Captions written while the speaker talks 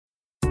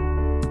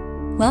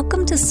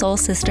Welcome to Soul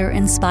Sister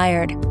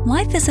Inspired.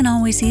 Life isn't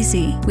always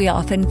easy. We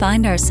often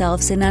find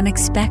ourselves in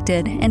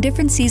unexpected and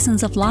different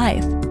seasons of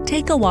life.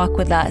 Take a walk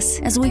with us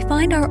as we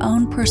find our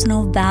own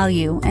personal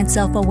value and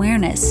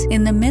self-awareness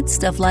in the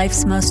midst of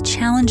life's most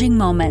challenging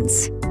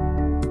moments.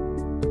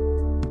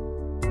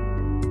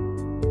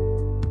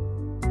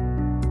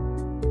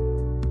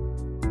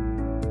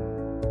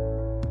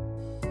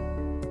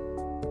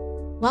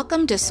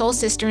 Welcome to Soul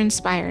Sister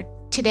Inspired.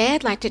 Today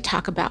I'd like to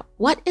talk about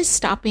what is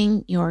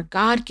stopping your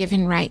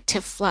God-given right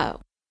to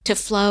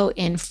flow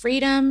in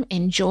freedom,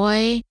 in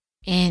joy,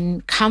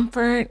 in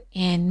comfort,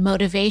 in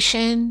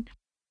motivation,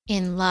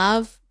 in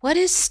love. What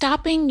is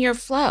stopping your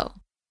flow?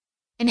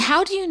 And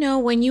how do you know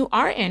when you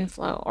are in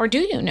flow, or do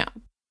you know?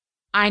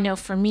 I know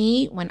for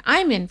me, when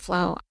I'm in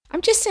flow,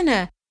 I'm just in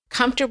a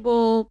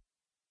comfortable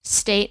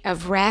state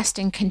of rest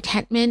and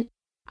contentment.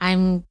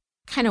 I'm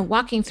kind of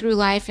walking through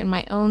life in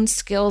my own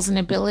skills and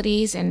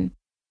abilities and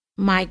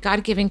my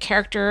God-given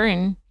character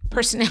and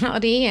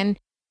personality, and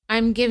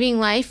I'm giving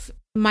life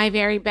my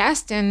very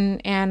best,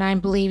 and I'm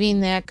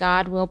believing that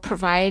God will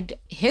provide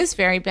his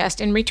very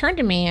best in return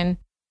to me. And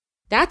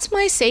that's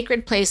my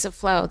sacred place of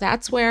flow.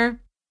 That's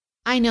where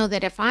I know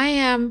that if I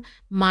am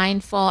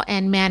mindful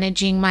and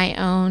managing my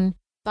own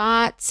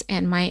thoughts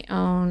and my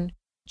own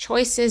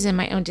choices and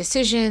my own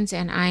decisions,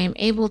 and I am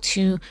able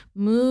to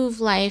move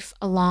life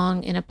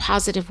along in a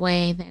positive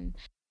way, then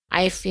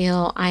I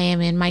feel I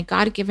am in my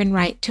God-given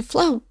right to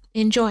flow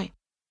in joy.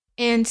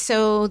 And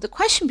so the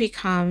question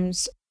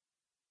becomes,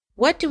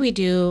 what do we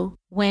do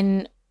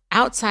when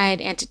outside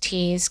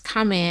entities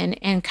come in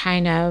and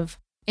kind of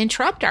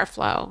interrupt our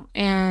flow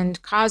and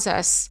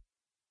thus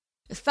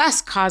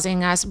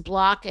causing us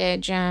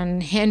blockage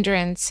and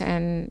hindrance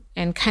and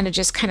kind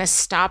of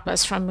stop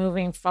us from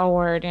moving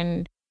forward?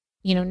 And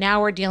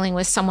now we're dealing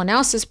with someone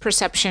else's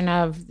perception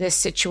of this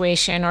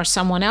situation or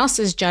someone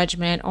else's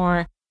judgment,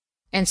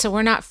 and so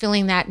we're not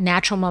feeling that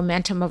natural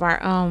momentum of our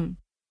own.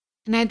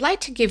 And I'd like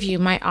to give you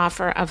my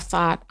offer of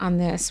thought on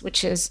this,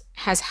 which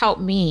has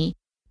helped me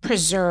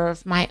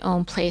preserve my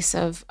own place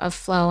of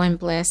flow and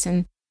bliss.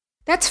 And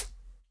that's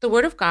the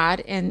Word of God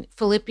in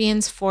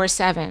Philippians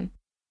 4:7.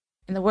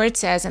 And the Word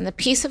says, "And the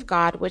peace of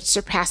God, which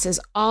surpasses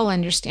all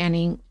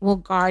understanding, will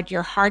guard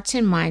your hearts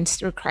and minds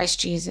through Christ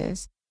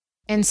Jesus."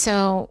 And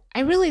so I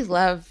really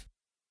love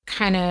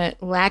kind of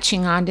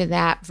latching onto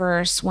that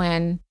verse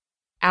when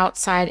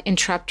outside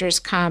interrupters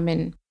come.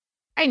 And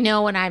I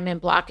know when I'm in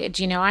blockage,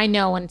 I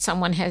know when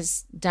someone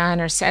has done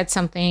or said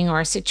something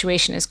or a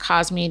situation has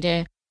caused me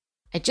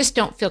I just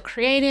don't feel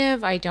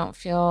creative. I don't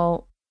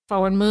feel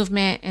forward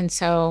movement. And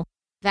so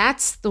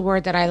that's the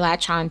word that I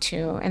latch on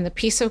to. "And the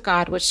peace of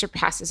God, which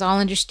surpasses all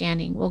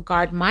understanding, will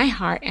guard my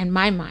heart and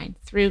my mind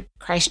through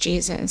Christ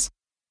Jesus."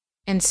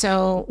 And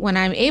so when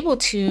I'm able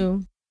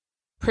to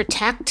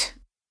protect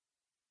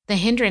the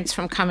hindrance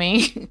from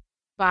coming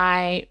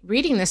by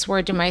reading this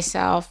word to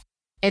myself,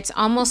 it's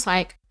almost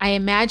like I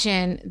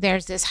imagine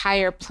there's this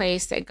higher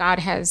place that God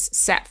has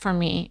set for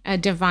me, a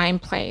divine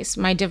place,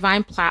 my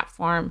divine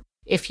platform,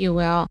 if you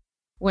will,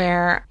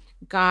 where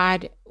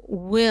God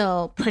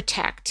will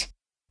protect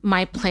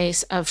my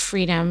place of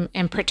freedom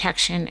and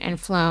protection and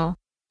flow.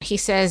 He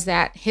says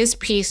that his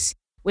peace,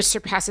 which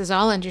surpasses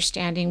all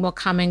understanding, will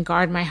come and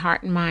guard my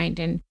heart and mind.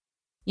 And,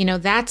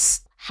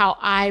 that's how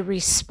I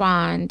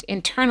respond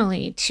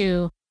internally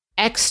to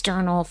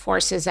external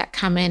forces that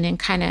come in and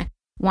kind of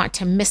want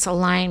to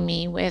misalign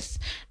me with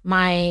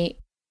my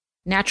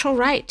natural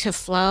right to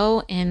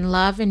flow in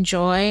love and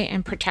joy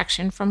and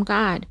protection from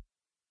God.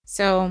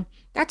 So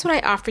that's what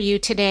I offer you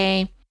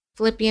today.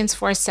 Philippians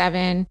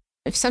 4:7.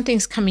 If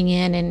something's coming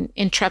in and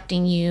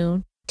interrupting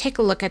you, take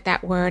a look at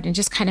that word and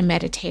just kind of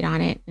meditate on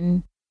it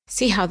and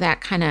see how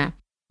that kind of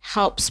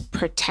helps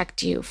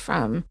protect you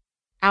from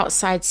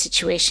outside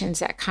situations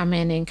that come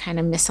in and kind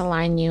of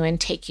misalign you and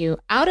take you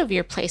out of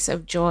your place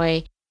of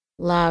joy,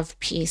 love,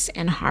 peace,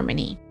 and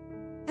harmony.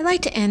 I'd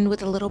like to end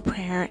with a little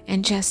prayer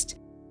and just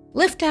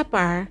lift up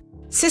our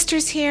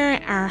sisters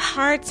here, our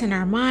hearts and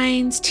our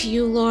minds to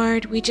you,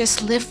 Lord. We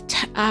just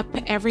lift up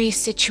every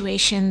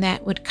situation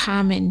that would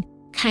come and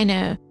kind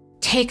of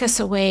take us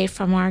away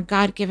from our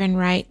God-given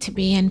right to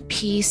be in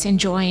peace and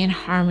joy and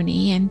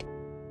harmony. And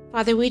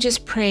Father, we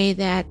just pray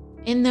that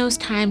in those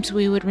times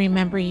we would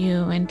remember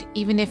you, and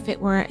even if it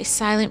were a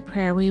silent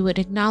prayer, we would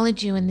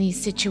acknowledge you in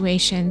these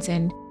situations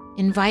and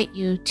invite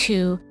you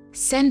to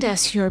send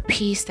us your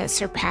peace that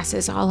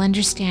surpasses all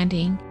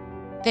understanding,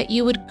 that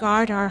you would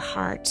guard our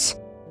hearts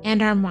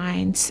and our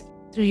minds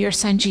through your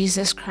Son,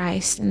 Jesus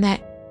Christ, and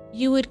that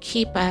you would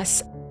keep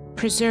us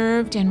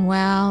preserved and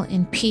well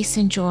in peace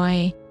and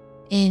joy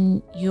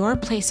in your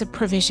place of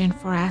provision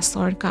for us,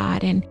 Lord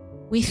God. And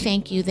we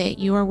thank you that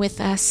you are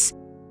with us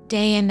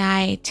day and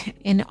night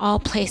in all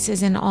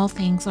places and all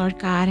things, Lord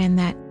God, and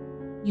that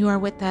you are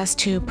with us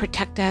to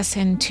protect us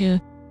and to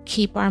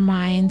keep our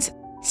minds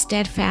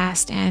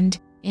steadfast and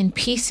in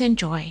peace and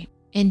joy.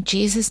 In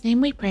Jesus'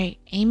 name we pray.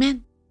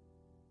 Amen.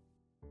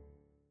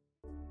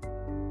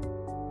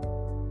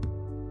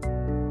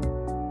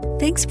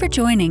 Thanks for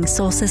joining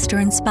Soul Sister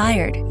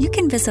Inspired. You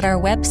can visit our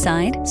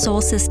website,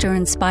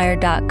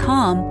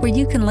 soulsisterinspired.com, where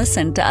you can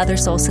listen to other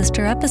Soul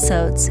Sister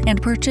episodes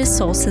and purchase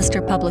Soul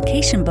Sister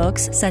publication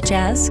books such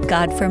as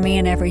God for Me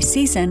in Every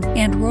Season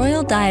and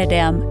Royal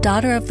Diadem,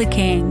 Daughter of the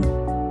King.